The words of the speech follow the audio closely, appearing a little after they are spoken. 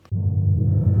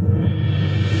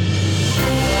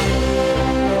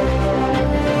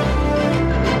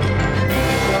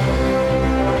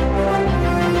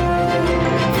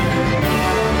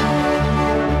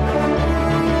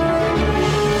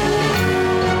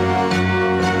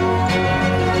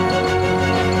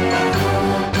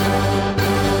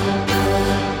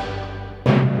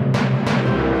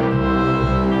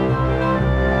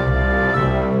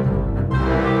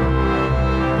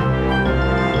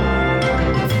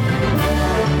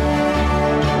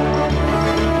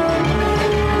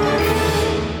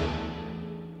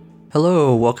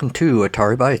Hello, welcome to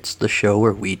Atari Bytes, the show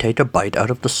where we take a bite out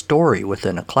of the story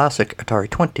within a classic Atari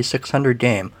 2600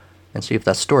 game and see if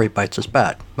that story bites us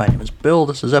back. My name is Bill,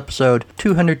 this is episode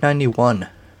 291.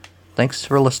 Thanks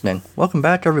for listening. Welcome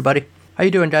back, everybody. How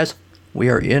you doing, guys? We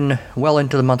are well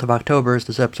into the month of October as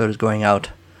this episode is going out.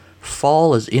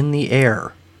 Fall is in the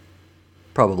air.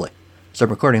 Probably. As I'm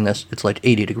recording this, it's like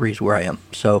 80 degrees where I am,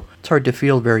 so it's hard to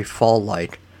feel very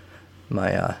fall-like.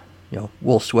 My,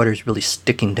 wool sweater's really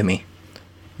sticking to me.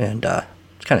 And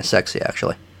it's kind of sexy,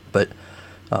 actually. But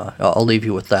I'll leave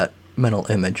you with that mental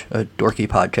image. A dorky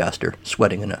podcaster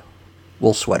sweating in a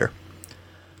wool sweater.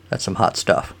 That's some hot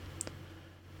stuff.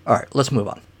 Alright, let's move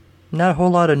on. Not a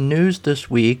whole lot of news this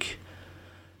week,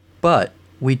 but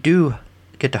we do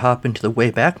get to hop into the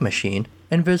Wayback Machine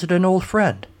and visit an old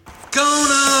friend.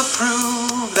 Gonna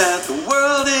prove that the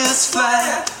world is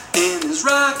flat in his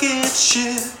rocket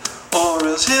ship, or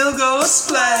else he'll go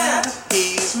splat.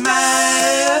 He's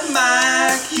Mad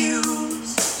Mike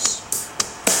Hughes.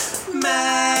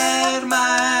 Mad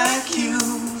Mike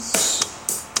Hughes.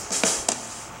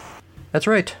 That's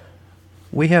right.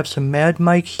 We have some Mad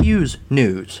Mike Hughes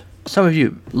news. Some of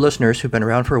you listeners who've been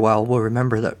around for a while will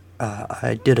remember that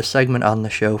I did a segment on the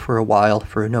show for a while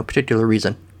for no particular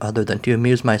reason other than to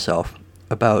amuse myself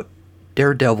about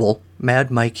Daredevil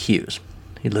Mad Mike Hughes.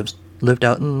 He lived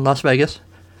out in Las Vegas.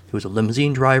 He was a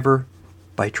limousine driver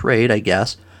by trade, I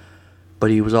guess,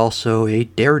 but he was also a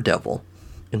daredevil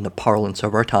in the parlance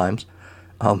of our times.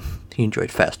 He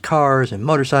enjoyed fast cars and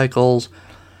motorcycles,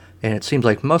 and it seems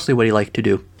like mostly what he liked to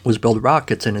do was build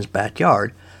rockets in his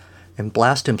backyard and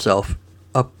blast himself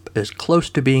up as close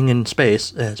to being in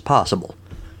space as possible.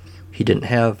 He didn't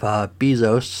have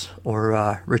Bezos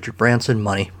or Richard Branson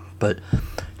money, but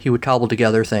he would cobble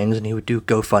together things and he would do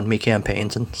GoFundMe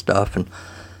campaigns and stuff, and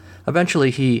eventually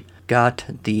he got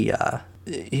the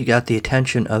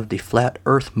attention of the Flat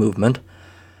Earth movement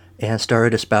and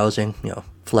started espousing,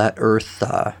 Flat Earth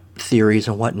theories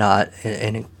and whatnot,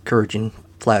 and encouraging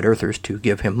Flat Earthers to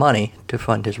give him money to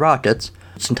fund his rockets.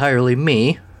 It's entirely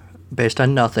me, based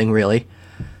on nothing really,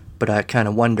 but I kind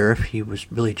of wonder if he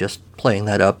was really just playing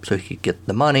that up so he could get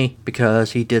the money,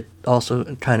 because he did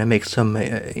also kind of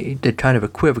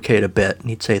equivocate a bit, and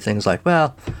he'd say things like,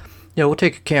 well, we'll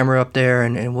take a camera up there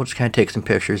and we'll just kind of take some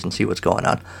pictures and see what's going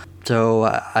on. So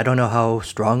I don't know how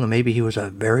strong, maybe he was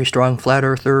a very strong flat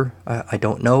earther, I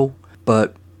don't know.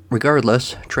 But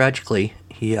regardless, tragically,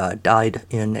 he died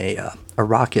in a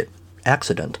rocket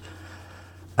accident.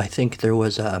 I think there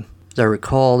was, as I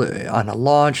recall, on a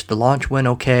launch, the launch went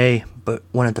okay, but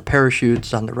one of the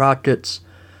parachutes on the rockets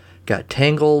got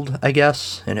tangled, I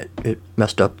guess, and it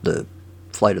messed up the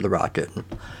flight of the rocket. And,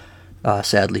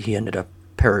 sadly, he ended up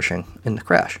perishing in the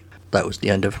crash. That was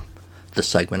the end of the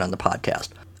segment on the podcast.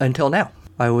 Until now.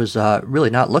 I was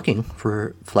really not looking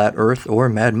for Flat Earth or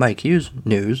Mad Mike Hughes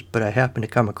news, but I happened to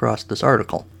come across this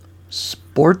article.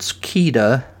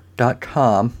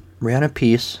 Sportskeeda.com ran a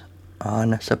piece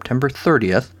on September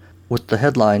 30th with the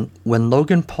headline, "When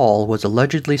Logan Paul was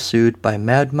allegedly sued by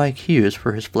Mad Mike Hughes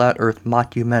for his Flat Earth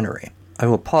mockumentary." I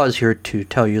will pause here to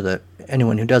tell you that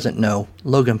anyone who doesn't know,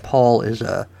 Logan Paul is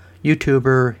a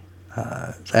YouTuber,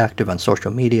 is active on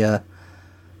social media,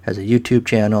 has a YouTube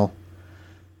channel.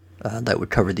 That would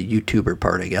cover the YouTuber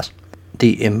part, I guess.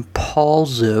 The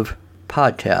Impulsive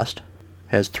podcast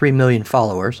has 3 million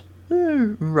followers,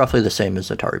 roughly the same as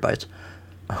Atari Bytes.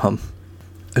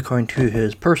 According to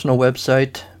his personal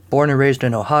website, born and raised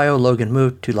in Ohio, Logan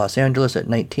moved to Los Angeles at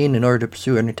 19 in order to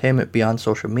pursue entertainment beyond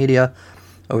social media.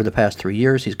 Over the past 3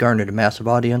 years, he's garnered a massive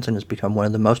audience and has become one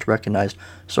of the most recognized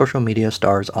social media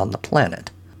stars on the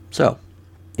planet. So,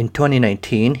 in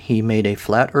 2019, he made a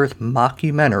Flat Earth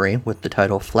mockumentary with the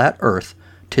title Flat Earth,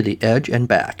 To the Edge and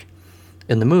Back.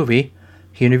 In the movie,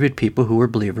 he interviewed people who were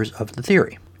believers of the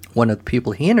theory. One of the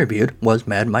people he interviewed was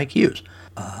Mad Mike Hughes.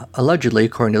 Allegedly,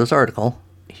 according to this article,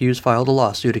 Hughes filed a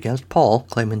lawsuit against Paul,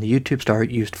 claiming the YouTube star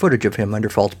used footage of him under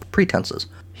false pretenses.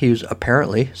 Hughes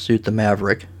apparently sued the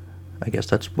Maverick, I guess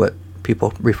that's what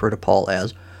people refer to Paul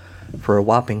as, for a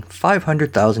whopping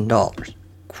 $500,000.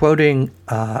 Quoting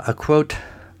a quote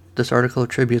this article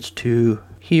attributes to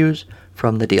Hughes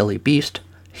from the Daily Beast,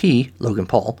 he, Logan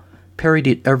Paul,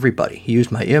 parodied everybody. He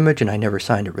used my image and I never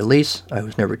signed a release. I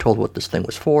was never told what this thing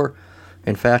was for.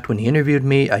 In fact, when he interviewed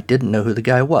me, I didn't know who the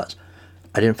guy was.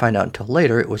 I didn't find out until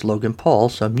later it was Logan Paul,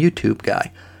 some YouTube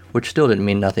guy, which still didn't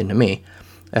mean nothing to me.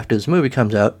 After this movie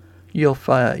comes out, you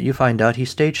find out he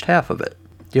staged half of it.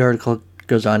 The article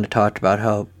goes on to talk about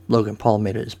how Logan Paul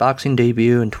made his boxing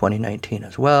debut in 2019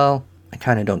 as well. I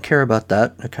kind of don't care about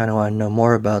that. I kind of want to know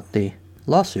more about the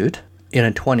lawsuit. In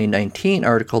a 2019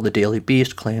 article, the Daily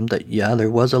Beast claimed that, yeah,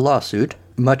 there was a lawsuit.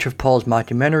 Much of Paul's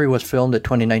mockumentary was filmed at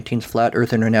 2019's Flat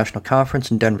Earth International Conference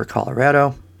in Denver,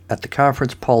 Colorado. At the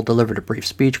conference, Paul delivered a brief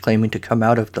speech claiming to come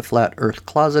out of the Flat Earth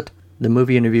closet. The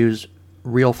movie interviews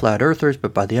real Flat Earthers,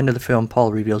 but by the end of the film,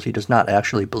 Paul reveals he does not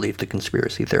actually believe the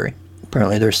conspiracy theory.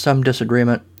 Apparently, there's some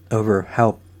disagreement over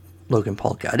how Logan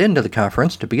Paul got into the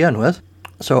conference to begin with,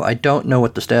 so I don't know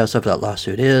what the status of that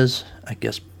lawsuit is. I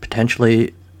guess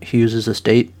potentially Hughes'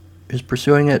 estate is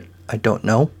pursuing it. I don't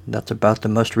know. That's about the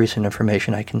most recent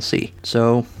information I can see.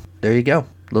 So, there you go.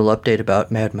 Little update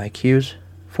about Mad Mike Hughes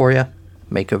for you.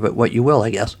 Make of it what you will,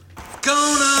 I guess.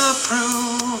 Gonna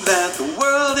prove that the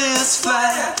world is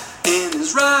flat in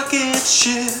his rocket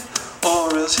ship,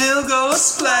 or else he'll go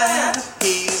splat.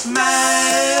 He's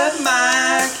Mad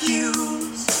Mike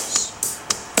Hughes.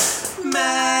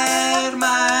 Mad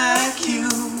Mike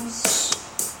Hughes.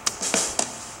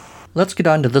 Let's get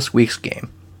on to this week's game.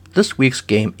 This week's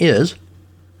game is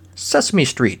Sesame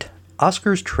Street,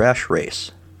 Oscar's Trash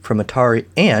Race, from Atari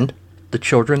and the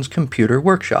Children's Computer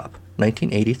Workshop,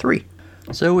 1983.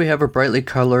 So we have a brightly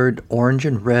colored orange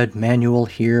and red manual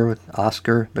here with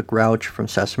Oscar the Grouch from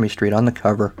Sesame Street on the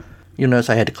cover. You'll notice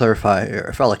I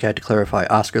felt like I had to clarify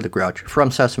Oscar the Grouch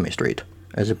from Sesame Street,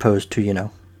 as opposed to,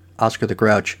 Oscar the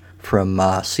Grouch from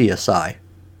CSI,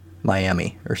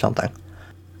 Miami, or something.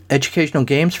 Educational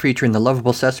games featuring the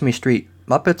lovable Sesame Street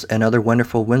Muppets and other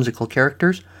wonderful whimsical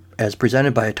characters, as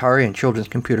presented by Atari and Children's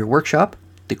Computer Workshop,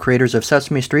 the creators of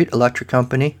Sesame Street, Electric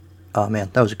Company, oh man,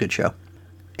 that was a good show,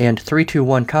 and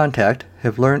 321 Contact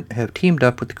have teamed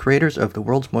up with the creators of the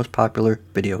world's most popular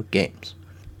video games.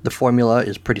 The formula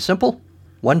is pretty simple: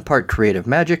 1 part creative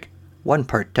magic, 1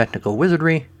 part technical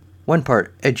wizardry, 1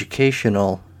 part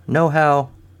educational know-how,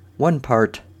 1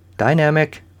 part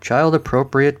dynamic,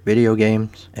 child-appropriate video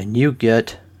games, and you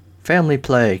get family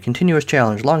play, continuous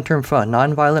challenge, long-term fun,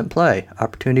 non-violent play,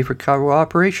 opportunity for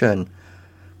cooperation,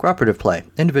 cooperative play,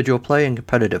 individual play, and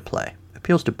competitive play.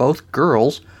 Appeals to both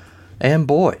girls and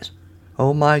boys.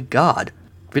 Oh my god.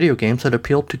 Video games that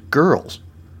appeal to girls.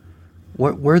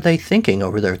 What were they thinking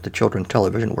over there at the Children's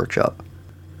Television Workshop?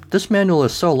 This manual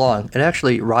is so long, it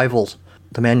actually rivals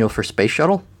the manual for Space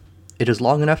Shuttle. It is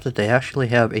long enough that they actually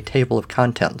have a table of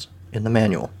contents in the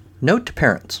manual. Note to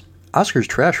parents: Oscar's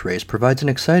Trash Race provides an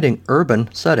exciting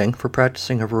urban setting for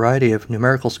practicing a variety of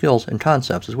numerical skills and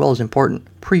concepts, as well as important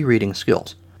pre-reading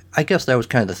skills. I guess that was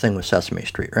kind of the thing with Sesame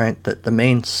Street, right? That the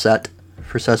main set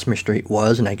for Sesame Street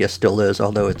was, and I guess still is,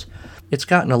 although it's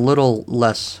gotten a little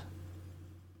less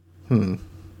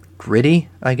gritty,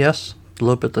 I guess. A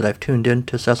little bit that I've tuned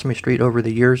into Sesame Street over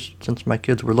the years since my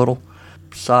kids were little.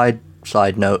 Side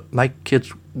note, my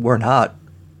kids were not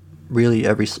really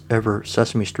ever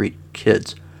Sesame Street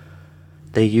kids.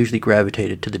 They usually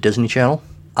gravitated to the Disney Channel.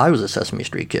 I was a Sesame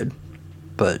Street kid,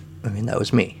 but that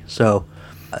was me. So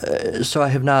I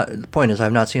have not. The point is, I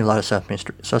have not seen a lot of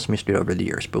Sesame Street over the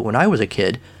years. But when I was a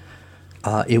kid,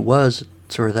 it was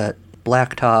sort of that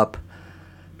blacktop,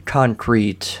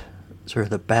 concrete, sort of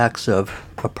the backs of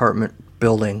apartment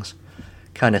buildings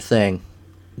kind of thing.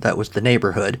 That was the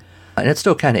neighborhood, and it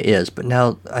still kind of is. But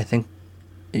now I think,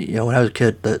 when I was a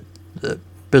kid, the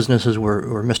businesses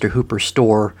were Mr. Hooper's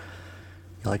store,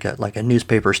 like a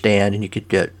newspaper stand, and you could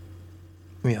get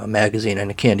a magazine and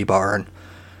a candy bar, and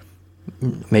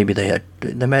maybe they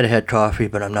might have had coffee,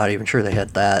 but I'm not even sure they had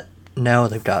that. Now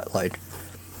they've got like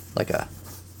a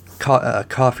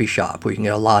coffee shop where you can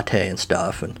get a latte and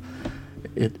stuff, and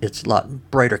it's a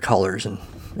lot brighter colors and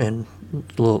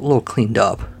a little cleaned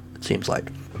up, it seems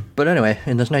like. But anyway,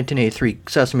 in this 1983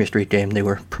 Sesame Street game, they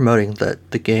were promoting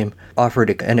that the game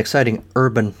offered an exciting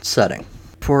urban setting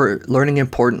for learning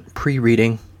important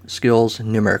pre-reading skills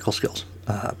and numerical skills.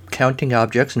 Counting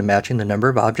objects and matching the number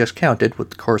of objects counted with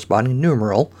the corresponding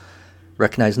numeral,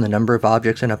 recognizing the number of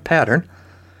objects in a pattern,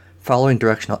 following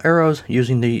directional arrows,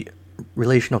 using the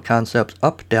relational concepts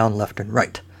up, down, left, and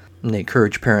right. And they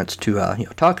encourage parents to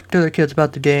talk to their kids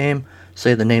about the game,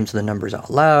 say the names of the numbers out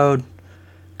loud,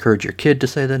 encourage your kid to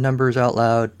say the numbers out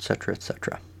loud, etc.,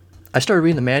 etc. I started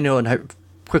reading the manual and I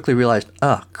quickly realized,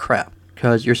 crap,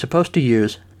 because you're supposed to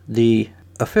use the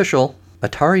official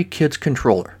Atari Kids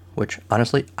controller, which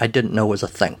honestly I didn't know was a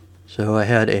thing. So I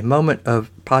had a moment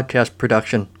of podcast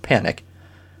production panic,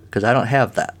 because I don't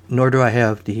have that, nor do I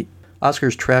have the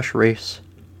Oscar's Trash Race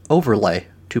overlay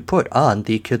to put on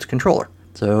the Kids controller.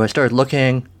 So I started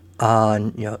looking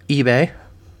on eBay.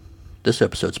 This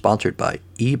episode's sponsored by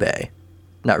eBay.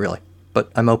 Not really,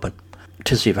 but I'm open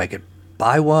to see if I could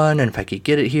buy one and if I could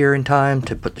get it here in time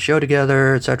to put the show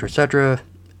together, etc., etc.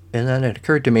 And then it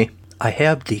occurred to me, I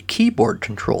have the keyboard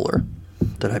controller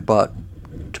that I bought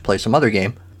to to play some other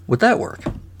game. Would that work?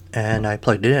 And I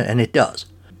plugged it in, and it does.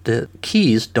 The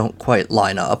keys don't quite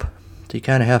line up, so you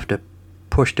kind of have to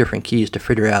push different keys to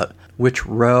figure out which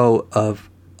row of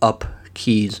up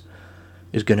keys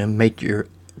is going to make your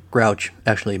Grouch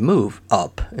actually move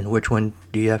up, and which one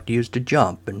do you have to use to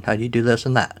jump, and how do you do this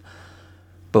and that.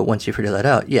 But once you figure that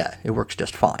out, yeah, it works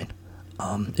just fine.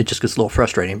 It just gets a little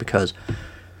frustrating because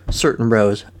certain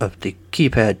rows of the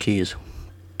keypad keys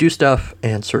do stuff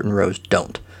and certain rows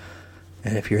don't.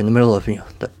 And if you're in the middle of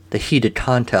the heated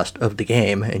contest of the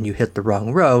game and you hit the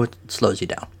wrong row, it slows you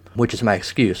down, which is my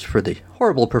excuse for the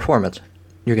horrible performance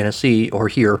you're going to see or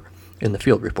hear in the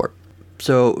field report.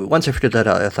 So once I figured that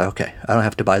out, I thought, okay, I don't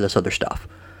have to buy this other stuff.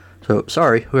 So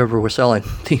sorry, whoever was selling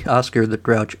the Oscar the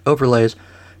Grouch overlays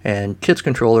and kids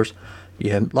controllers,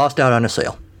 you lost out on a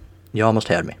sale. You almost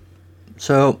had me.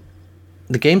 So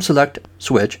the Game Select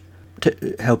switch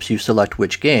helps you select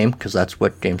which game, because that's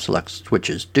what Game Select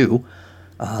switches do.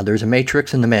 There's a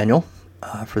matrix in the manual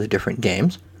for the different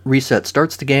games. Reset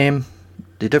starts the game.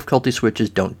 The difficulty switches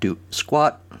don't do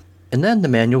squat. And then the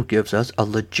manual gives us a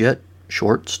legit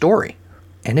short story.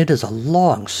 And it is a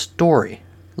long story.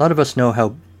 A lot of us know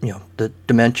how, the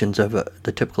dimensions of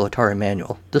the typical Atari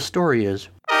manual. The story is...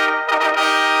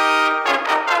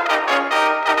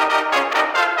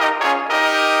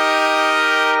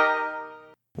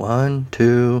 One,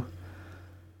 two,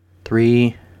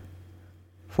 three,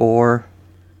 4,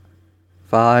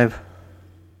 5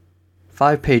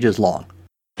 pages long.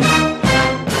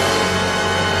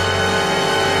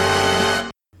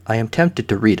 I am tempted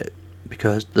to read it,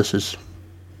 because this is,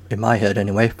 in my head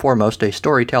anyway, foremost a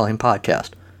storytelling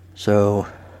podcast. So,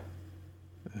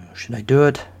 should I do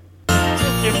it?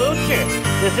 Mr. Butcher,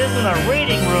 this isn't a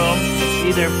reading room.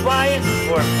 Either buy it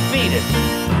or beat it.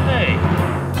 Hey,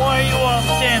 why are you all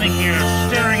standing here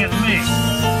staring at me?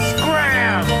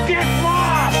 Scram! Get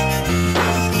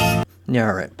lost! Yeah,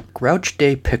 alright. Grouch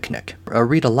Day Picnic, a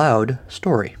read-aloud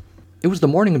story. It was the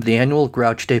morning of the annual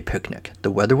Grouch Day Picnic.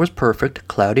 The weather was perfect,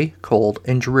 cloudy, cold,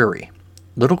 and dreary.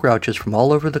 Little Grouches from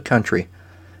all over the country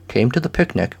came to the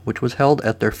picnic, which was held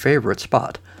at their favorite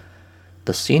spot,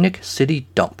 the Scenic City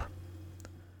Dump.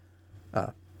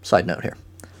 Side note here.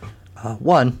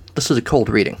 1, this is a cold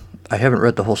reading. I haven't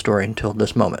read the whole story until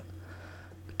this moment.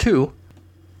 2,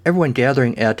 everyone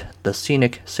gathering at the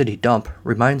Scenic City Dump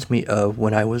reminds me of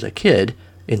when I was a kid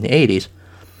in the 80s,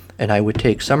 and I would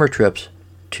take summer trips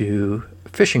to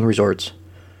fishing resorts.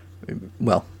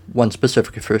 Well, one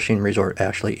specific fishing resort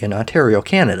actually in Ontario,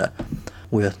 Canada,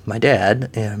 with my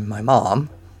dad and my mom,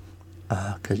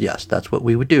 because yes, that's what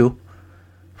we would do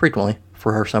frequently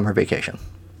for our summer vacation.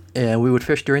 And we would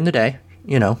fish during the day,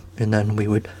 and then we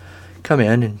would come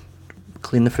in and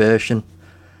clean the fish and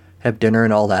have dinner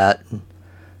and all that.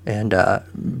 And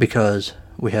because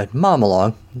we had Mom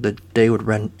along, the day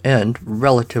would end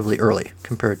relatively early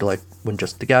compared to when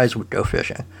just the guys would go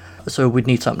fishing. So we'd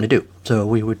need something to do. So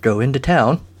we would go into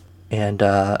town, and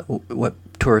what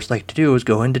tourists like to do is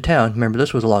go into town. Remember,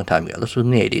 this was a long time ago. This was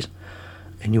in the 80s.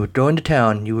 And you would go into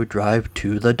town, you would drive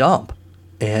to the dump,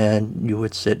 and you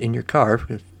would sit in your car,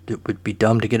 because it would be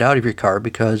dumb to get out of your car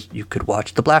because you could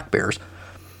watch the black bears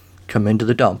come into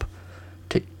the dump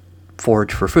to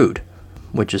forage for food,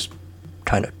 which is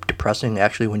kind of depressing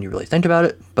actually when you really think about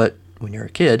it, but when you're a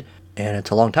kid and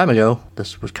it's a long time ago,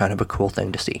 this was kind of a cool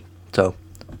thing to see. So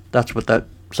that's what that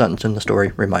sentence in the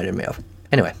story reminded me of.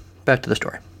 Anyway, back to the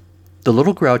story. The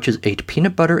little Grouches ate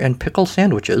peanut butter and pickle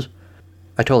sandwiches.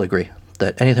 I totally agree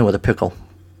that anything with a pickle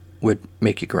would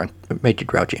make you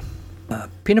grouchy.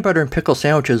 Peanut butter and pickle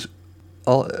sandwiches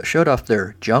all showed off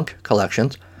their junk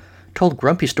collections, told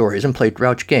grumpy stories, and played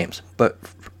Grouch games. But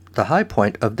the high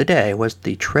point of the day was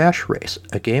the Trash Race,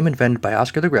 a game invented by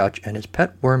Oscar the Grouch and his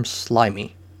pet worm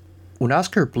Slimy. When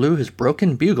Oscar blew his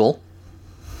broken bugle...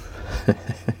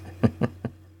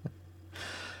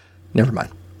 Never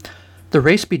mind. The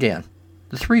race began.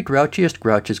 The 3 grouchiest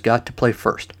Grouches got to play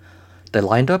first. They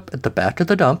lined up at the back of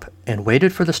the dump and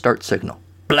waited for the start signal.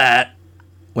 Blat!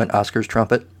 Went Oscar's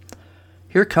trumpet.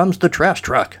 Here comes the trash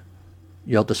truck,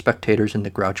 yelled the spectators in the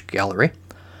Grouch gallery.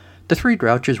 The 3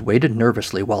 Grouches waited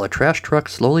nervously while a trash truck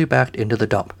slowly backed into the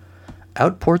dump.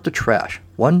 Out poured the trash.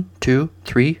 1, 2,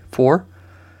 3, 4.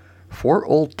 4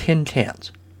 old tin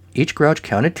cans. Each Grouch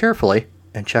counted carefully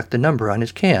and checked the number on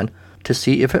his can to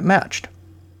see if it matched.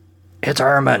 It's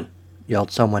Herman,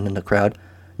 yelled someone in the crowd.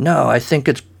 No, I think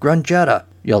it's Grungetta,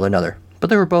 yelled another. But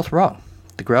they were both wrong.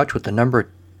 The Grouch with the number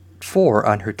 4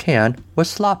 on her can was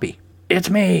Sloppy. It's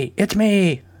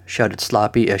me, shouted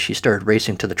Sloppy as she started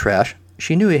racing to the trash.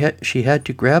 She knew she had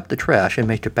to grab the trash and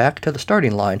make it back to the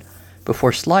starting line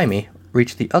before Slimy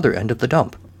reached the other end of the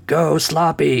dump. "Go,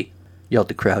 Sloppy!" yelled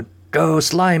the crowd. "Go,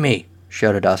 Slimy!"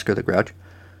 shouted Oscar the Grouch.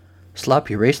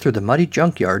 Sloppy raced through the muddy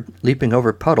junkyard, leaping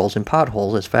over puddles and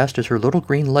potholes as fast as her little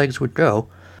green legs would go.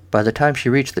 By the time she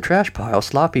reached the trash pile,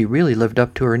 Sloppy really lived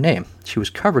up to her name. She was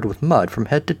covered with mud from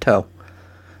head to toe.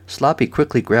 Sloppy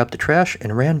quickly grabbed the trash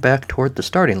and ran back toward the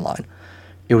starting line.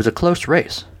 It was a close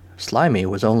race. Slimy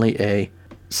was only a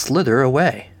slither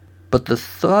away. But the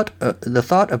thought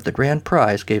of the grand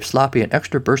prize gave Sloppy an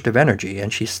extra burst of energy,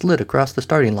 and she slid across the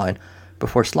starting line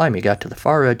before Slimy got to the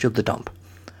far edge of the dump.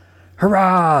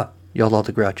 "Hurrah!" yelled all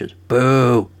the Grouches.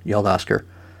 "Boo!" yelled Oscar.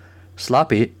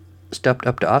 Sloppy stepped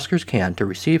up to Oscar's can to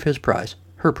receive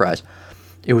her prize.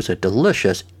 It was a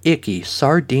delicious, icky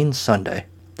sardine sundae.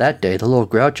 That day, the little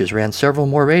Grouches ran several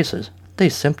more races. They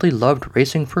simply loved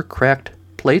racing for cracked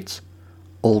plates,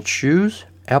 old shoes,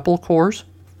 apple cores,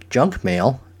 junk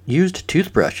mail, used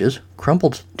toothbrushes,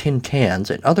 crumpled tin cans,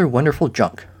 and other wonderful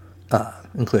junk,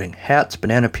 including hats,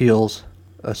 banana peels,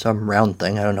 some round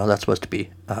thing, I don't know, that's supposed to be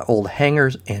old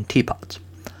hangers, and teapots.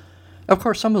 Of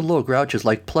course, some of the little Grouches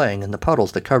liked playing in the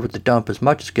puddles that covered the dump as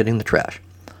much as getting the trash.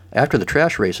 After the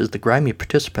trash races, the grimy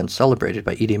participants celebrated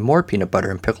by eating more peanut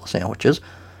butter and pickle sandwiches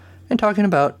and talking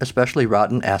about especially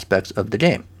rotten aspects of the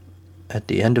game. At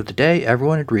the end of the day,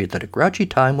 everyone agreed that a grouchy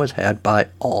time was had by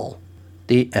all.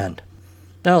 The end.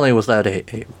 Not only was that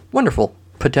a wonderful,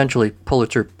 potentially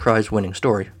Pulitzer Prize-winning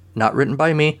story, not written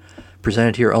by me,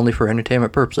 presented here only for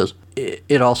entertainment purposes,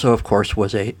 it also, of course,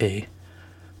 was a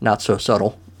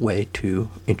not-so-subtle way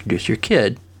to introduce your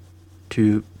kid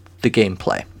to the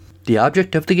gameplay. The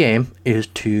object of the game is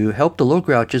to help the little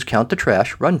Grouches count the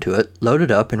trash, run to it, load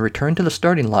it up, and return to the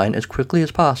starting line as quickly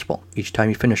as possible. Each time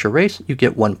you finish a race, you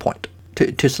get 1 point.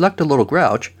 To select a little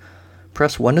Grouch,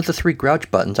 press one of the 3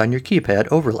 Grouch buttons on your keypad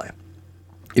overlay.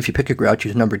 If you pick a Grouch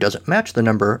whose number doesn't match the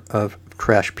number of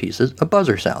trash pieces, a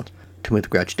buzzer sounds. To move the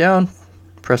Grouch down,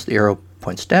 press the arrow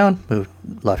points down, move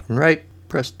left and right,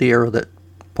 press the arrow that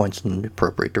points in the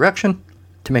appropriate direction.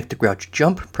 To make the Grouch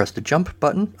jump, press the jump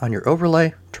button on your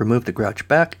overlay. To remove the Grouch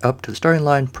back up to the starting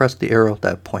line, press the arrow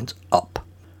that points up.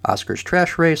 Oscar's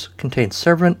Trash Race contains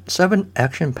 7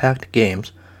 action-packed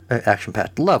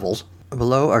levels.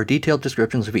 Below are detailed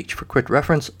descriptions of each. For quick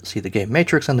reference, see the game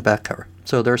matrix on the back cover.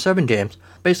 So there are 7 games.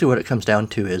 Basically what it comes down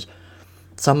to is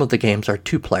some of the games are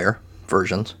 2-player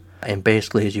versions. And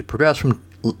basically as you progress from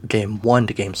game 1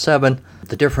 to game 7,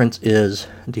 the difference is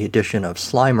the addition of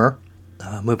Slimer,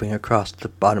 moving across the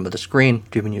bottom of the screen,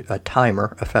 giving you a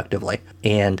timer, effectively,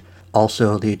 and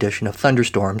also the addition of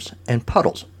thunderstorms and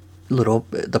puddles.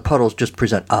 The puddles just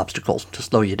present obstacles to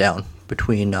slow you down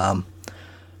between the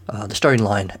starting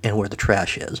line and where the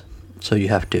trash is. So you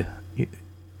have to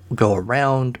go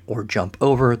around or jump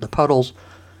over the puddles.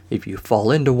 If you fall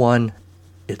into one,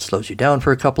 it slows you down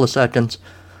for a couple of seconds,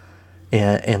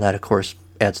 and that, of course,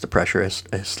 adds the pressure as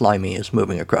Slimy is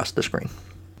moving across the screen.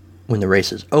 When the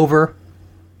race is over,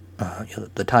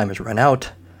 the time has run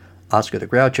out, Oscar the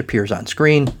Grouch appears on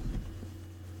screen,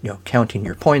 counting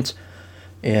your points,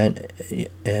 and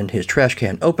his trash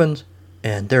can opens,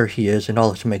 and there he is in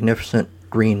all his magnificent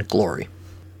green glory.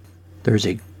 There's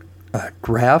a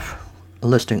graph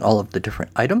listing all of the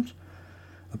different items: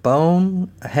 a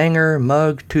bone, a hanger,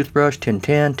 mug, toothbrush, tin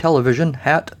can, television,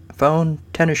 hat, phone,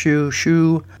 tennis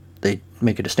shoe. They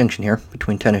make a distinction here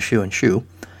between tennis shoe and shoe.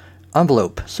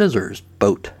 Envelope, scissors,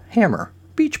 boat, hammer,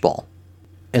 beach ball.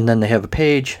 And then they have a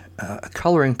page, a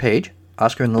coloring page.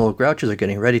 Oscar and the little Grouches are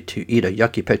getting ready to eat a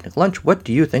yucky picnic lunch. What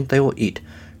do you think they will eat?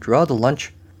 Draw the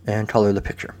lunch and color the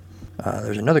picture.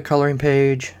 There's another coloring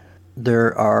page.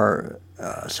 There are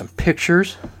some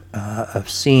pictures of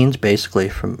scenes, basically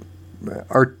from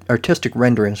artistic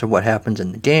renderings of what happens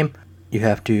in the game. You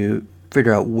have to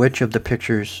figure out which of the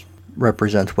pictures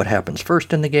represents what happens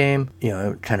first in the game,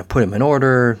 kind of put them in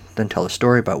order, then tell a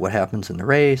story about what happens in the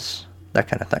race, that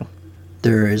kind of thing.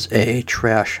 There is a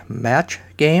trash match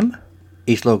game.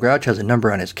 Each little Grouch has a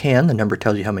number on his can. The number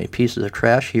tells you how many pieces of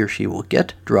trash he or she will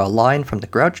get. Draw a line from the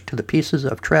Grouch to the pieces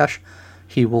of trash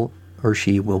he will or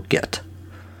she will get.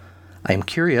 I am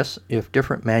curious if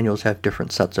different manuals have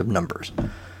different sets of numbers.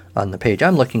 On the page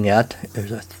I'm looking at,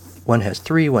 one has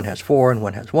 3, one has 4, and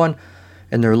one has 1.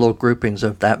 And there are little groupings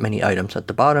of that many items at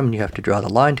the bottom, and you have to draw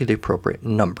the line to the appropriate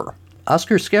number.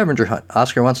 Oscar's scavenger hunt.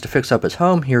 Oscar wants to fix up his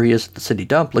home. Here he is at the city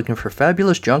dump looking for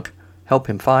fabulous junk. Help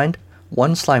him find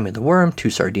 1 Slimy the Worm, 2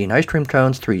 sardine ice cream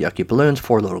cones, 3 yucky balloons,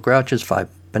 4 little Grouches, 5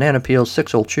 banana peels,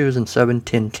 6 old shoes, and 7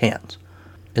 tin cans.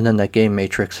 And then that game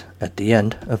matrix at the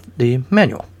end of the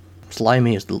manual.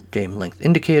 Slimy is the game length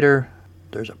indicator.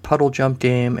 There's a puddle jump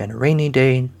game and a rainy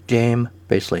day game.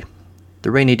 Basically,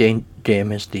 the rainy day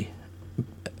game is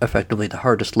effectively the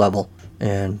hardest level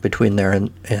And between there and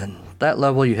that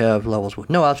level, you have levels with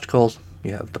no obstacles,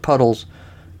 you have the puddles,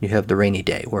 you have the rainy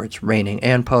day, where it's raining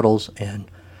and puddles and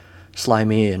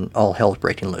slimy and all hell's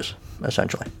breaking loose,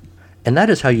 essentially. And that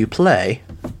is how you play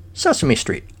Sesame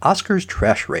Street, Oscar's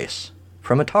Trash Race,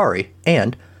 from Atari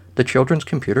and the Children's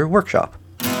Computer Workshop.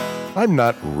 I'm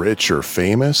not rich or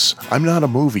famous. I'm not a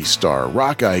movie star,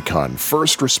 rock icon,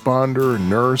 first responder,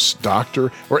 nurse,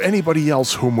 doctor, or anybody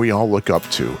else whom we all look up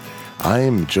to.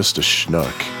 I'm just a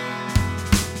schnook.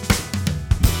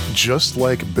 Just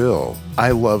like Bill,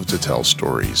 I love to tell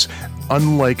stories.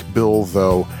 Unlike Bill,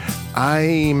 though,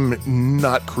 I'm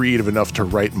not creative enough to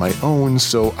write my own,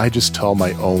 so I just tell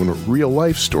my own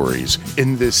real-life stories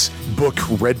in this book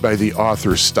read by the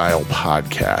author style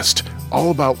podcast. All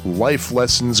about life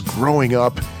lessons, growing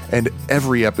up, and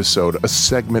every episode a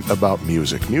segment about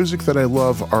music. Music that I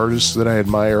love, artists that I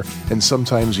admire, and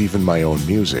sometimes even my own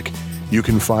music. You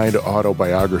can find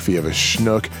Autobiography of a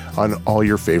Schnook on all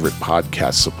your favorite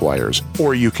podcast suppliers,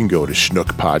 or you can go to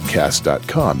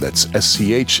schnookpodcast.com. That's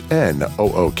SCHNOOK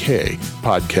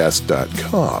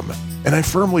podcast.com. And I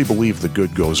firmly believe the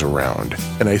good goes around,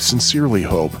 and I sincerely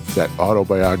hope that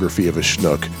Autobiography of a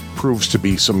Schnook proves to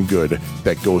be some good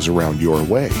that goes around your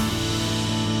way.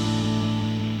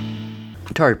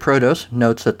 Atari Protos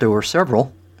notes that there were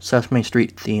several Sesame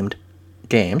Street-themed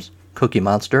games. Cookie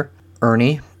Monster,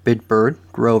 Ernie, Big Bird,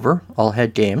 Grover, all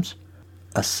had games.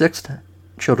 A sixth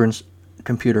Children's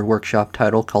Computer Workshop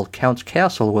title called Count's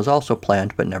Castle was also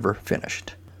planned but never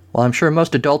finished. While I'm sure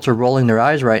most adults are rolling their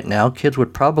eyes right now, kids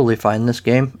would probably find this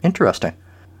game interesting.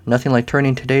 Nothing like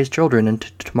turning today's children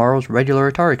into tomorrow's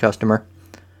regular Atari customer.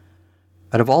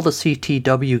 Out of all the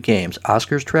CTW games,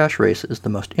 Oscar's Trash Race is the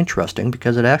most interesting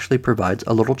because it actually provides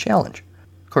a little challenge.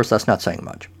 Of course, that's not saying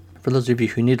much. For those of you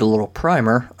who need a little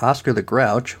primer, Oscar the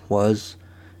Grouch was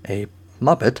a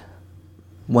Muppet,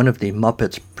 one of the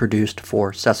Muppets produced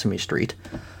for Sesame Street,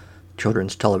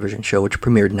 children's television show which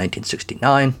premiered in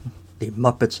 1969. The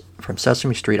Muppets from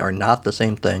Sesame Street are not the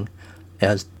same thing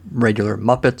as regular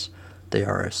Muppets. They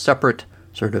are a separate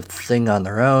sort of thing on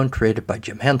their own, created by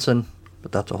Jim Henson,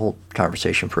 but that's a whole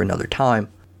conversation for another time.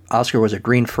 Oscar was a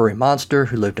green furry monster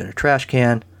who lived in a trash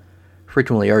can,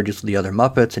 frequently argues with the other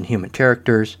Muppets and human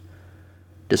characters.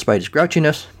 Despite his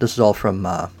grouchiness, this is all from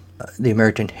the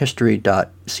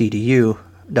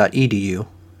AmericanHistory.edu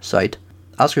site.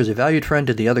 Oscar is a valued friend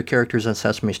to the other characters on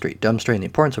Sesame Street, demonstrating the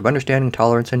importance of understanding,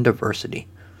 tolerance, and diversity.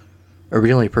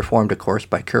 Originally performed, of course,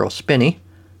 by Carol Spinney,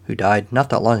 who died not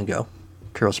that long ago.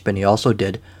 Carol Spinney also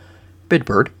did Big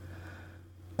Bird,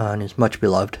 and is much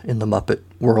beloved in the Muppet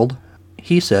world.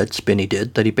 He said, Spinney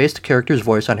did, that he based the character's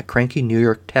voice on a cranky New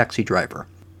York taxi driver.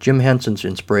 Jim Henson's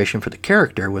inspiration for the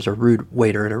character was a rude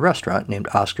waiter at a restaurant named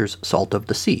Oscar's Salt of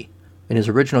the Sea. In his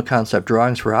original concept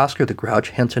drawings for Oscar the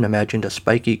Grouch, Henson imagined a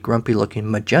spiky, grumpy-looking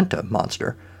magenta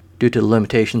monster. Due to the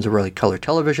limitations of early color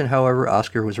television, however,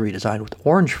 Oscar was redesigned with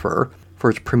orange fur for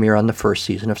its premiere on the first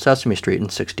season of Sesame Street in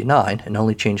 '69, and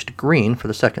only changed to green for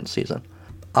the second season.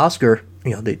 Oscar,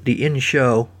 the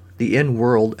in-show, the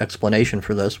in-world explanation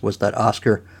for this was that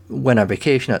Oscar went on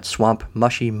vacation at Swamp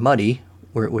Mushy Muddy,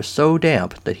 where it was so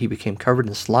damp that he became covered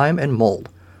in slime and mold.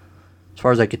 As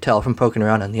far as I could tell from poking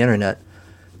around on the internet,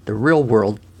 the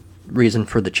real-world reason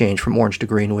for the change from orange to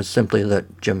green was simply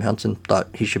that Jim Henson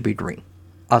thought he should be green.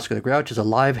 Oscar the Grouch is a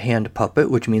live hand puppet,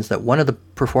 which means that one of the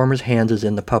performer's hands is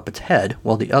in the puppet's head,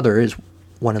 while the other is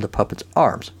one of the puppet's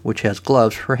arms, which has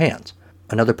gloves for hands.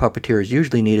 Another puppeteer is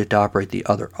usually needed to operate the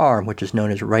other arm, which is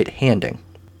known as right-handing.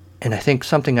 And I think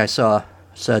something I saw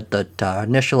said that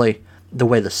initially, the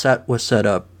way the set was set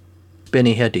up,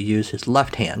 Spinney had to use his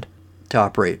left hand to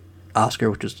operate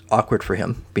Oscar, which was awkward for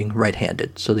him, being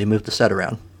right-handed, so they moved the set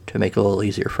around to make it a little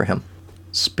easier for him.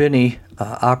 Spinney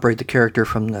operated the character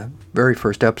from the very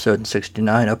first episode in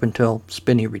 '69 up until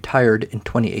Spinney retired in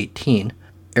 2018.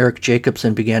 Eric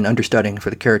Jacobson began understudying for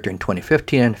the character in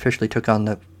 2015 and officially took on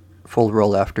the full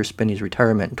role after Spinney's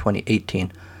retirement in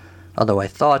 2018, although I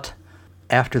thought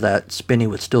after that Spinney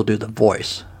would still do the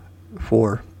voice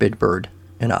for Big Bird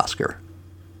and Oscar,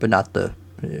 but not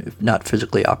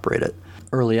physically operate it.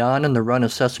 Early on in the run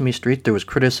of Sesame Street, there was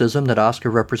criticism that Oscar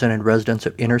represented residents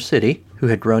of inner city who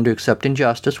had grown to accept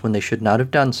injustice when they should not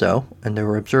have done so, and there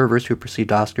were observers who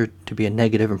perceived Oscar to be a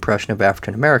negative impression of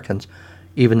African Americans,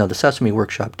 even though the Sesame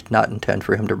Workshop did not intend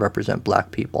for him to represent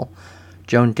black people.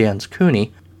 Joan Dans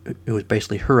Cooney, it was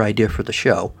basically her idea for the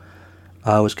show,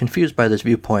 was confused by this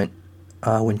viewpoint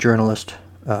when a journalist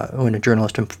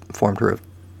informed her of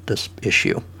this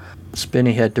issue.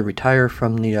 Spinney had to retire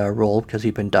from the role because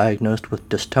he'd been diagnosed with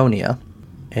dystonia,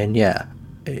 and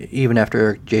even after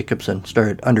Eric Jacobson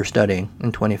started understudying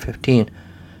in 2015,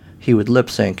 he would lip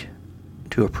sync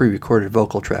to a pre-recorded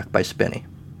vocal track by Spinny,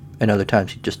 and other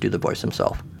times he'd just do the voice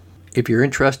himself. If you're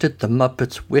interested, the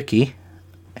Muppets Wiki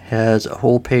has a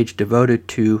whole page devoted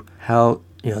to how,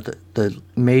 the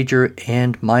major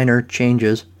and minor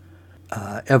changes,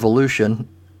 evolution,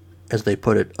 as they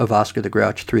put it, of Oscar the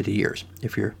Grouch through the years,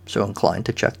 if you're so inclined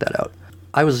to check that out.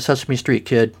 I was a Sesame Street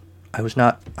kid. I'm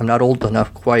not old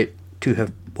enough quite to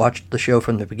have watched the show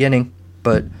from the beginning,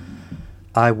 but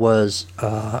I was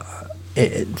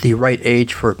the right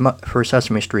age for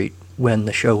Sesame Street when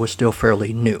the show was still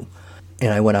fairly new.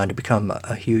 And I went on to become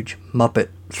a huge Muppet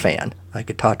fan. I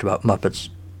could talk about Muppets.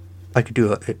 I couldn't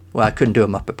do a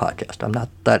Muppet podcast. I'm not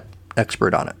that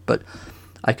expert on it, but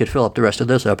I could fill up the rest of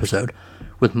this episode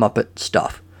with Muppet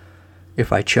stuff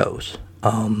if I chose.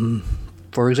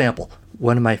 For example,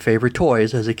 one of my favorite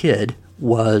toys as a kid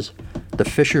was the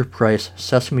Fisher-Price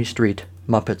Sesame Street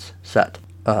Muppets set.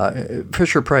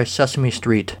 Fisher-Price Sesame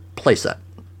Street playset.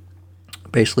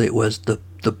 Basically, it was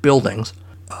the buildings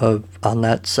on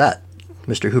that set.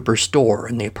 Mr. Hooper's store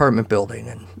and the apartment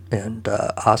building and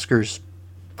Oscar's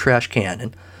trash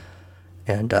can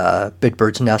and Big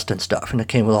Bird's nest and stuff. And it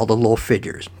came with all the little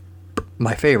figures.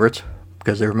 My favorites,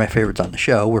 because they were my favorites on the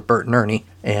show, were Bert and Ernie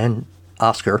and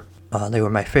Oscar. They were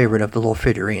my favorite of the little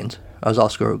figurines. I was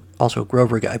also a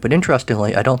Grover guy, but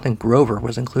interestingly, I don't think Grover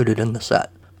was included in the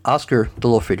set. Oscar, the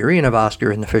little figurine of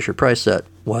Oscar in the Fisher-Price set,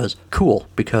 was cool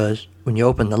because when you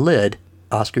open the lid,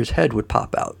 Oscar's head would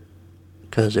pop out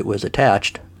because it was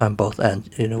attached on both ends.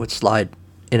 It would slide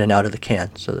in and out of the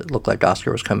can, so it looked like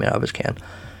Oscar was coming out of his can.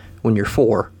 When you're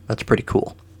 4, that's pretty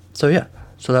cool. So yeah,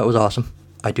 so that was awesome.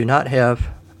 I do have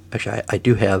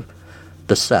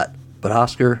the set, but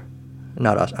Oscar,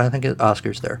 not Oscar, I think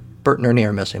Oscar's there. Bert and Ernie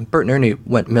are missing. Bert and Ernie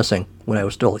went missing when I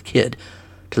was still a kid.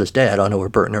 To this day, I don't know where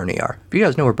Bert and Ernie are. If you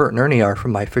guys know where Bert and Ernie are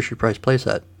from my Fisher-Price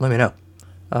playset, let me know.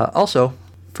 Also,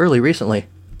 fairly recently,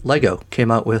 Lego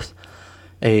came out with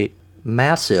a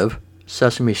massive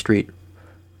Sesame Street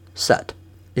set.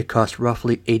 It cost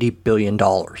roughly $80 billion.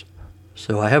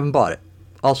 So I haven't bought it.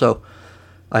 Also,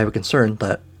 I have a concern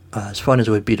that as fun as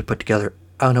it would be to put together,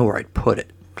 I don't know where I'd put it.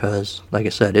 Because, like I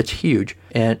said, it's huge.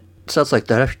 And sets like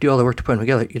that, after you do all the work to put them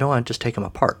together, you don't want to just take them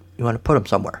apart. You want to put them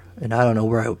somewhere. And I don't know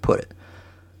where I would put it.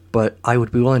 But I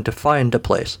would be willing to find a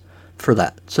place for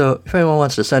that. So if anyone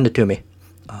wants to send it to me,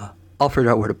 I'll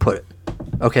figure out where to put it.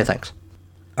 Okay, thanks.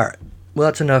 Alright, well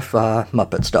that's enough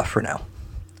Muppet stuff for now.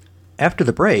 After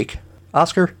the break,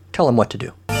 Oscar, tell him what to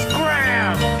do.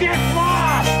 Scram! Get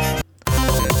lost!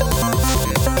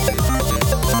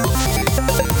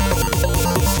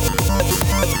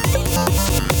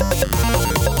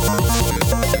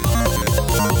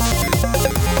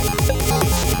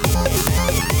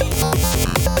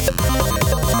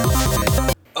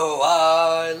 Oh,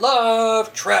 I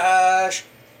love trash.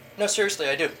 No, seriously,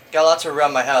 I do. Got lots of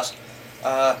around my house.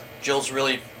 Jill's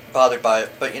really bothered by it,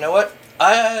 but you know what?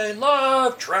 I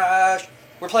love trash.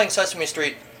 We're playing Sesame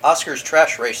Street Oscar's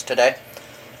Trash Race today,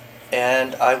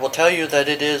 and I will tell you that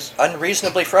it is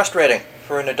unreasonably frustrating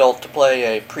for an adult to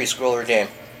play a preschooler game.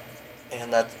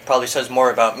 And that probably says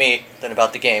more about me than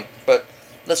about the game. But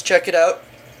let's check it out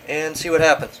and see what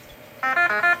happens.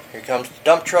 Here comes the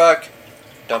dump truck,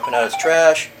 dumping out his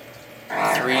trash.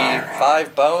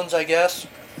 5 bones, I guess.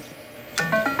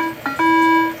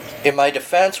 In my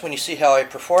defense, when you see how I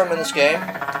perform in this game,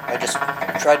 I just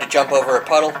tried to jump over a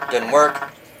puddle, didn't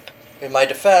work. In my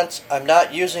defense, I'm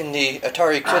not using the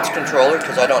Atari Kids controller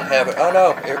because I don't have it. Oh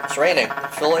no, it's raining,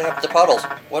 filling up the puddles.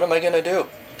 What am I going to do?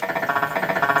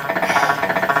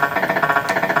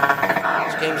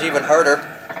 This game's even harder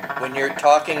when you're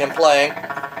talking and playing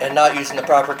and not using the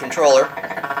proper controller.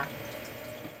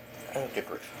 Oh, good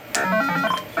grief.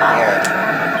 Alright.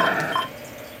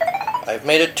 I've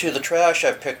made it to the trash,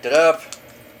 I've picked it up.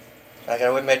 I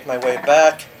gotta make my way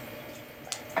back.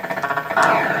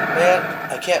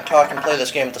 Man, I can't talk and play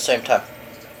this game at the same time.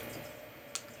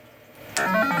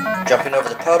 Jumping over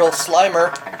the puddle.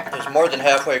 Slimer is more than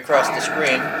halfway across the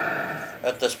screen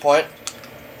at this point.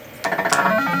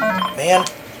 Man.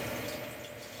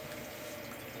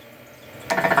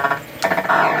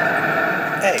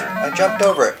 Hey, I jumped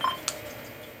over it.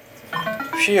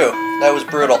 Phew, that was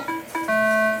brutal.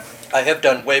 I have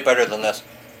done way better than this,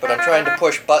 but I'm trying to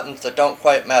push buttons that don't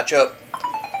quite match up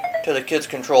to the kids'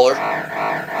 controller.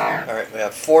 Alright, we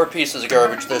have 4 pieces of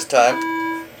garbage this time.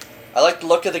 I like the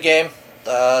look of the game.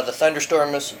 The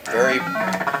thunderstorm is very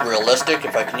realistic,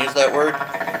 if I can use that word.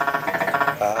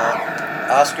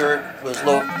 Oscar with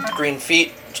little green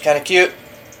feet. It's kind of cute.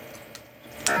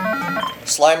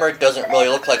 Slimer doesn't really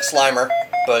look like Slimer,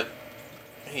 but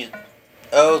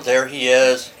oh, there he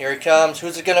is. Here he comes.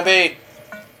 Who's it gonna be?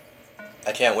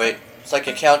 I can't wait. It's like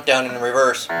a countdown in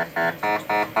reverse.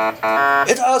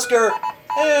 It's Oscar!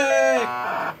 Hey!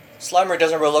 Slimer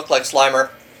doesn't really look like Slimer,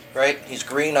 right? He's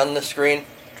green on the screen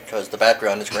because the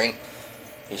background is green.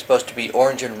 He's supposed to be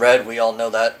orange and red, we all know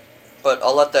that. But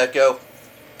I'll let that go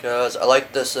because I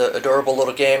like this adorable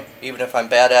little game, even if I'm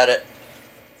bad at it.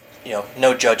 You know,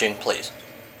 no judging, please.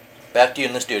 Back to you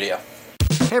in the studio.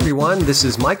 Hey everyone, this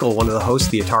is Michael, one of the hosts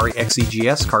of the Atari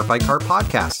XEGS Cart by Cart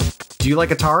podcast. Do you like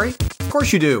Atari? Of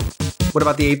course you do. What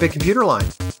about the 8-bit computer line?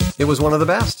 It was one of the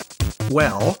best.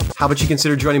 Well, how about you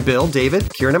consider joining Bill,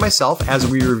 David, Kieran, and myself as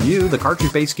we review the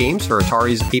cartridge-based games for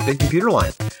Atari's 8-bit computer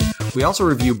line. We also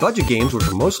review budget games which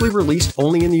are mostly released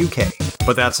only in the UK.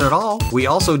 But that's not all. We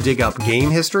also dig up game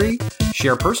history,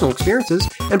 share personal experiences,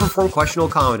 and perform questionable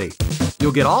comedy.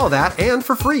 You'll get all of that and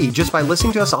for free just by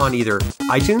listening to us on either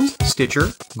iTunes, Stitcher,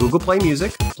 Google Play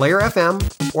Music, Player FM,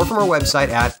 or from our website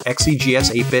at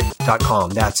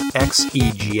xegs8bit.com. That's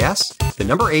xegs, the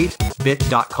number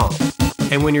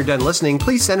 8bit.com. And when you're done listening,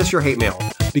 please send us your hate mail,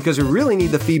 because we really need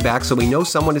the feedback so we know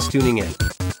someone is tuning in.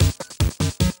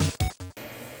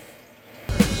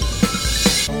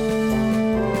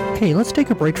 Hey, let's take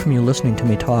a break from you listening to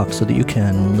me talk so that you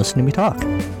can listen to me talk.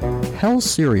 Hell's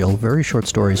Cereal, Very Short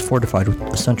Stories Fortified with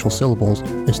Essential Syllables,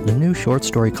 is the new short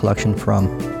story collection from,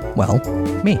 well,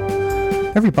 me.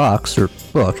 Every box, or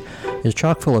book, is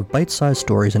chock full of bite-sized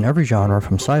stories in every genre,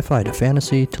 from sci-fi to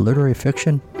fantasy to literary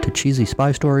fiction to cheesy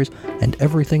spy stories and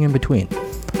everything in between.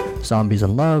 Zombies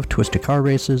in love, twisted car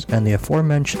races, and the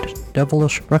aforementioned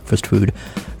devilish breakfast food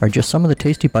are just some of the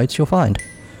tasty bites you'll find.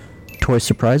 Toy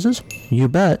surprises? You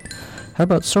bet. How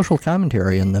about social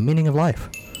commentary and the meaning of life?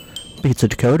 Beats a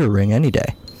decoder ring any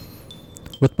day.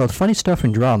 With both funny stuff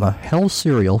and drama, Hell's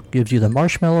Cereal gives you the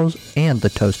marshmallows and the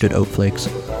toasted oat flakes.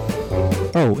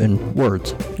 Oh, and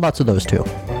words. Lots of those too.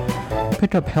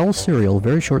 Pick up Hell's Cereal,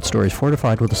 Very Short Stories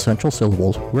Fortified with Essential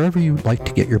Syllables wherever you like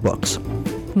to get your books.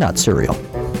 Not cereal.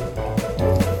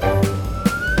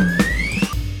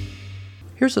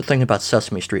 Here's the thing about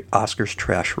Sesame Street Oscar's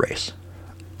Trash Race.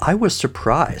 I was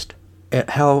surprised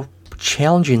at how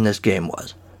challenging this game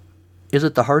was. Is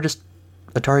it the hardest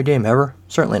Atari game ever?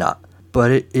 Certainly not.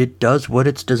 But it does what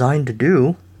it's designed to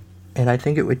do, and I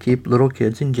think it would keep little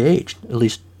kids engaged. At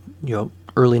least,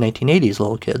 early 1980s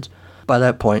little kids. By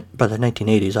that point, by the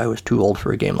 1980s, I was too old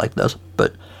for a game like this.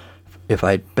 But if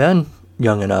I'd been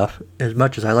young enough, as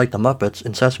much as I like the Muppets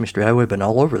and Sesame Street, I would have been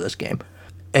all over this game.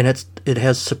 And it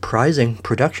has surprising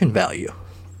production value.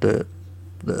 The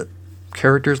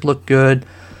characters look good.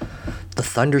 The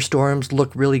thunderstorms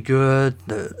look really good.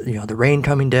 The rain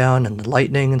coming down and the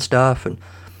lightning and stuff, and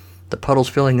the puddles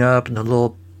filling up, and the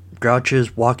little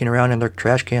grouches walking around in their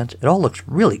trash cans. It all looks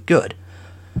really good.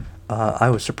 I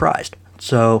was surprised.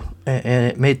 So,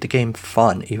 and it made the game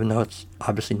fun, even though it's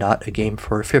obviously not a game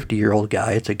for a 50-year-old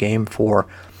guy. It's a game for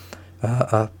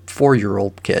a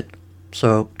 4-year-old kid.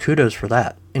 So kudos for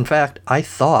that. In fact, I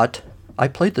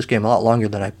played this game a lot longer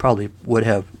than I probably would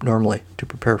have normally to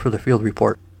prepare for the field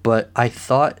report. But I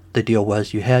thought the deal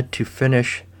was you had to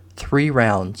finish 3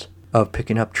 rounds of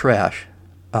picking up trash,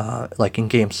 like in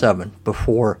Game 7,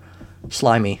 before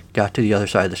Slimy got to the other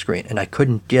side of the screen. And I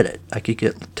couldn't get it. I could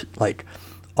get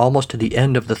almost to the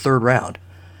end of the 3rd round.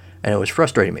 And it was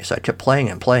frustrating me, so I kept playing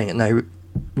and playing. And I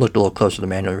looked a little closer to the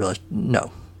manual and realized,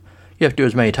 no. You have to do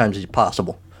as many times as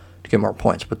possible to get more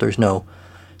points. But there's no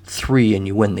 3 and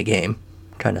you win the game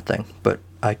kind of thing. But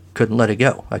I couldn't let it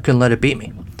go. I couldn't let it beat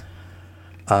me.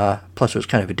 Plus it was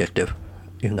kind of addictive,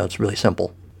 even though it's really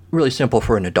simple. Really simple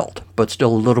for an adult, but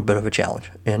still a little bit of a challenge.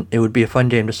 And it would be a fun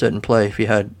game to sit and play if you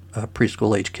had a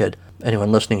preschool-age kid.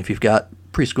 Anyone listening, if you've got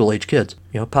preschool-age kids,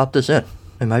 pop this in.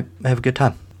 They might have a good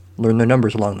time. Learn their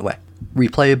numbers along the way.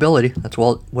 Replayability, that's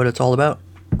what it's all about.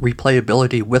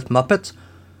 Replayability with Muppets,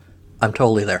 I'm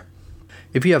totally there.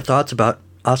 If you have thoughts about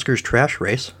Oscar's Trash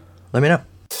Race, let me know.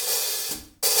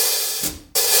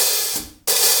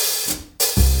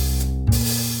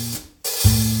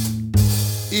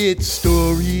 It's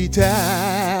story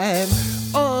time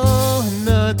on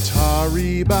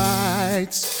Atari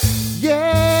Bytes.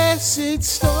 Yes, it's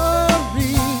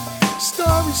story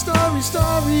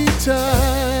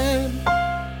time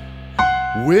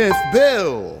with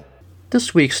Bill.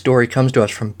 This week's story comes to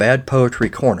us from Bad Poetry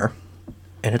Corner,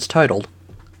 and it's titled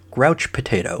Grouch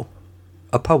Potato,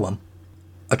 a poem.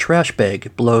 A trash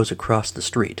bag blows across the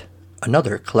street.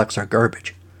 Another collects our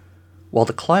garbage. While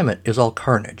the climate is all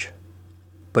carnage.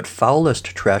 But foulest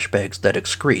trash bags that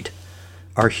excrete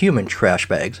are human trash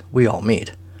bags we all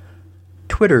meet.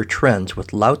 Twitter trends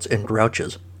with louts and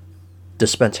grouches,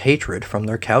 dispense hatred from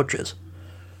their couches.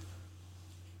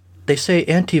 They say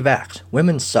anti-vax,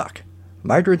 women suck,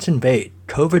 Migrants invade.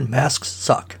 COVID masks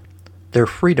suck. Their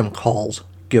freedom calls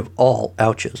give all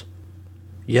ouches.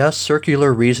 Yes,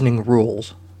 circular reasoning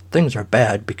rules. Things are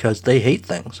bad because they hate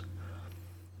things.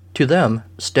 To them,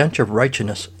 stench of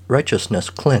righteousness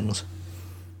clings.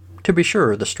 To be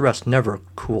sure, the stress never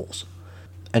cools,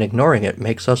 and ignoring it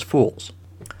makes us fools.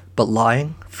 But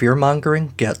lying,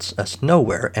 fear-mongering gets us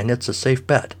nowhere, and it's a safe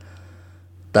bet.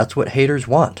 That's what haters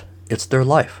want. It's their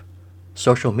life.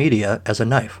 Social media as a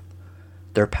knife.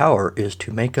 Their power is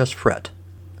to make us fret.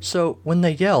 So when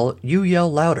they yell, you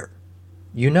yell louder.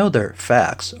 You know their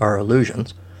facts are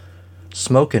illusions.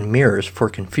 Smoke and mirrors for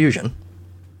confusion.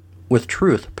 With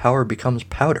truth, power becomes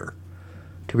powder,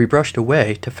 to be brushed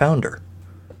away to founder.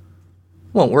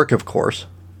 Won't work, of course.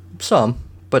 Some,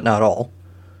 but not all.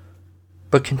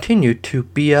 But continue to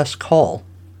BS call.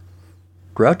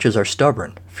 Grouches are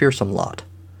stubborn, fearsome lot.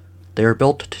 They are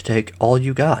built to take all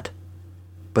you got.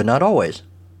 But not always.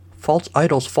 False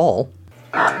idols fall.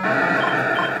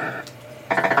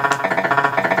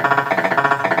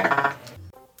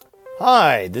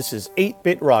 Hi, this is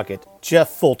 8-Bit Rocket, Jeff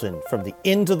Fulton from the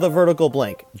Into the Vertical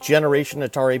Blank Generation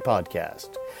Atari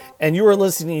podcast. And you are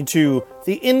listening to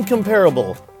the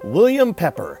incomparable William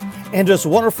Pepper and his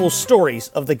wonderful stories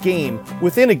of the game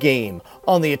within a game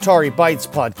on the Atari Bytes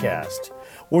podcast.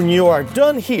 When you are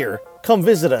done here, come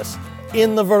visit us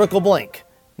in the Vertical Blank.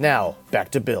 Now, back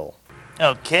to Bill.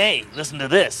 Okay, listen to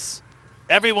this.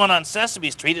 Everyone on Sesame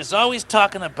Street is always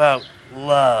talking about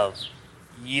love.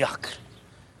 Yuck.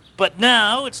 But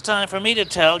now it's time for me to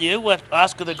tell you what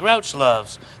Oscar the Grouch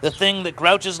loves. The thing that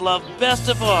Grouches love best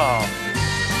of all.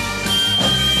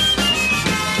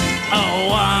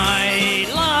 Oh, I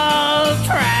love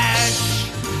trash.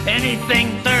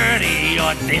 Anything dirty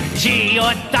or dingy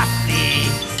or dusty.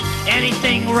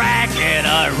 Anything ragged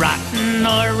or rotten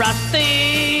or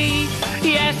rusty.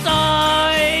 Yes,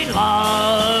 I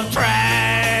love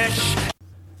trash.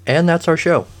 And that's our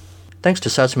show. Thanks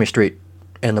to Sesame Street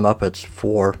and the Muppets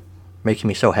for making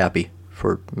me so happy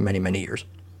for many, many years.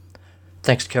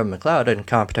 Thanks to Kevin MacLeod at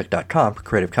Incompetech.com for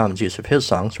Creative Commons use of his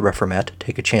songs, Reformat,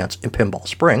 Take a Chance, and Pinball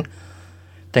Spring.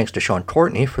 Thanks to Sean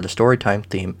Courtney for the Storytime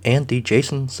theme and the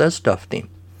Jason Says Stuff theme,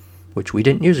 which we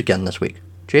didn't use again this week.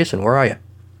 Jason, where are you?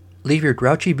 Leave your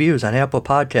grouchy views on Apple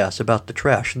Podcasts about the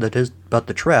trash that is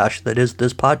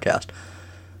this podcast,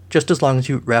 just as long as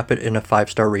you wrap it in a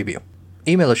 5-star review.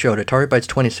 Email the show at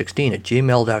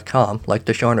AtariBytes2016@gmail.com, like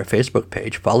the show on our Facebook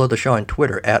page, follow the show on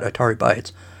Twitter at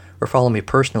AtariBytes, or follow me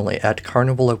personally at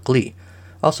Carnival of Glee.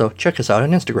 Also, check us out on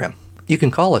Instagram. You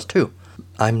can call us too.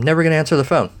 I'm never going to answer the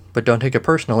phone, but don't take it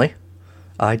personally.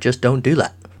 I just don't do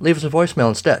that. Leave us a voicemail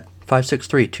instead,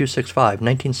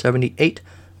 563-265-1978,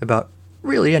 about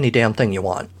really any damn thing you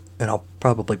want, and I'll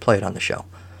probably play it on the show.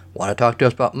 Want to talk to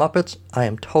us about Muppets? I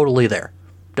am totally there.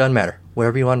 Doesn't matter.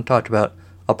 Whatever you want to talk about,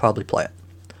 I'll probably play it.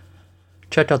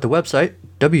 Check out the website,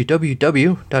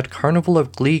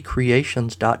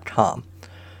 www.carnivalofgleecreations.com.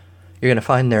 You're going to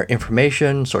find their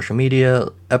information, social media,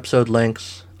 episode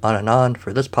links, on and on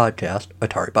for this podcast,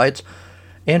 Atari Bytes,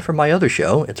 and for my other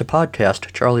show, It's a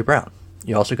Podcast, Charlie Brown.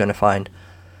 You're also going to find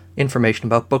information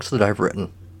about books that I've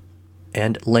written,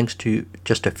 and links to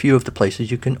just a few of the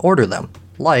places you can order them,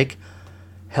 like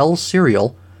Hell's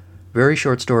Cereal, very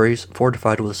short stories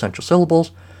fortified with essential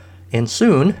syllables, and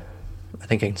soon, I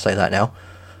think I can say that now,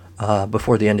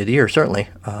 before the end of the year certainly,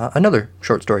 another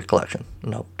short story collection,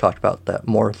 and I'll talk about that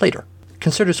more later.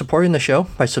 Consider supporting the show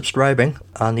by subscribing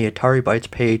on the Atari Bytes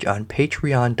page on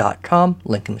patreon.com,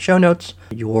 link in the show notes.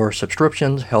 Your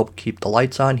subscriptions help keep the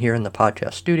lights on here in the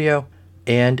podcast studio,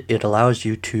 and it allows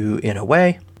you to, in a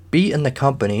way, be in the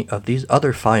company of these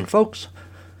other fine folks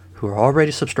who are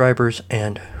already subscribers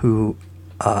and who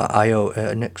I owe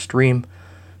an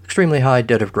extremely high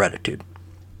debt of gratitude.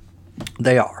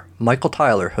 They are Michael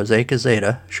Tyler, Jose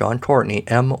Cazeta, Sean Courtney,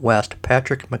 M. West,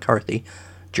 Patrick McCarthy,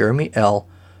 Jeremy L.,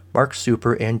 Mark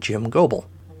Super, and Jim Goebel.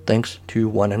 Thanks to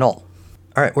one and all.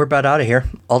 Alright, we're about out of here.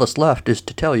 All that's left is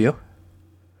to tell you,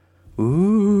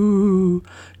 ooh,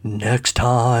 next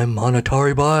time on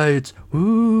Atari Bytes,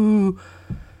 ooh.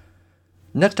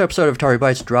 Next episode of Atari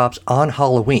Bytes drops on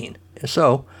Halloween.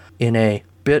 So, in a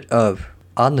bit of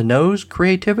on-the-nose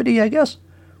creativity, I guess,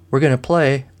 we're going to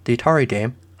play the Atari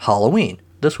game Halloween.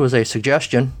 This was a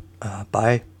suggestion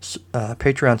by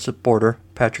Patreon supporter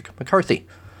Patrick McCarthy.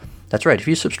 That's right, if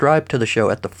you subscribe to the show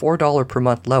at the $4 per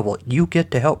month level, you get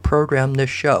to help program this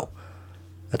show.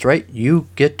 That's right, you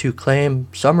get to claim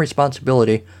some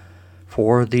responsibility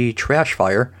for the trash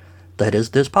fire that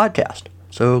is this podcast.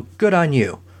 So good on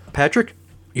you. Patrick,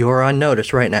 you are on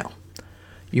notice right now.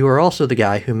 You are also the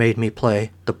guy who made me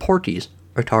play the Porties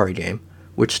Atari game,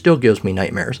 which still gives me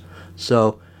nightmares.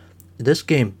 So this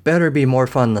game better be more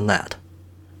fun than that.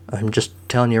 I'm just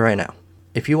telling you right now.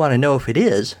 If you want to know if it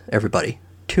is, everybody,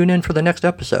 tune in for the next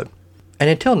episode. And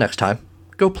until next time,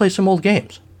 go play some old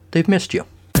games. They've missed you.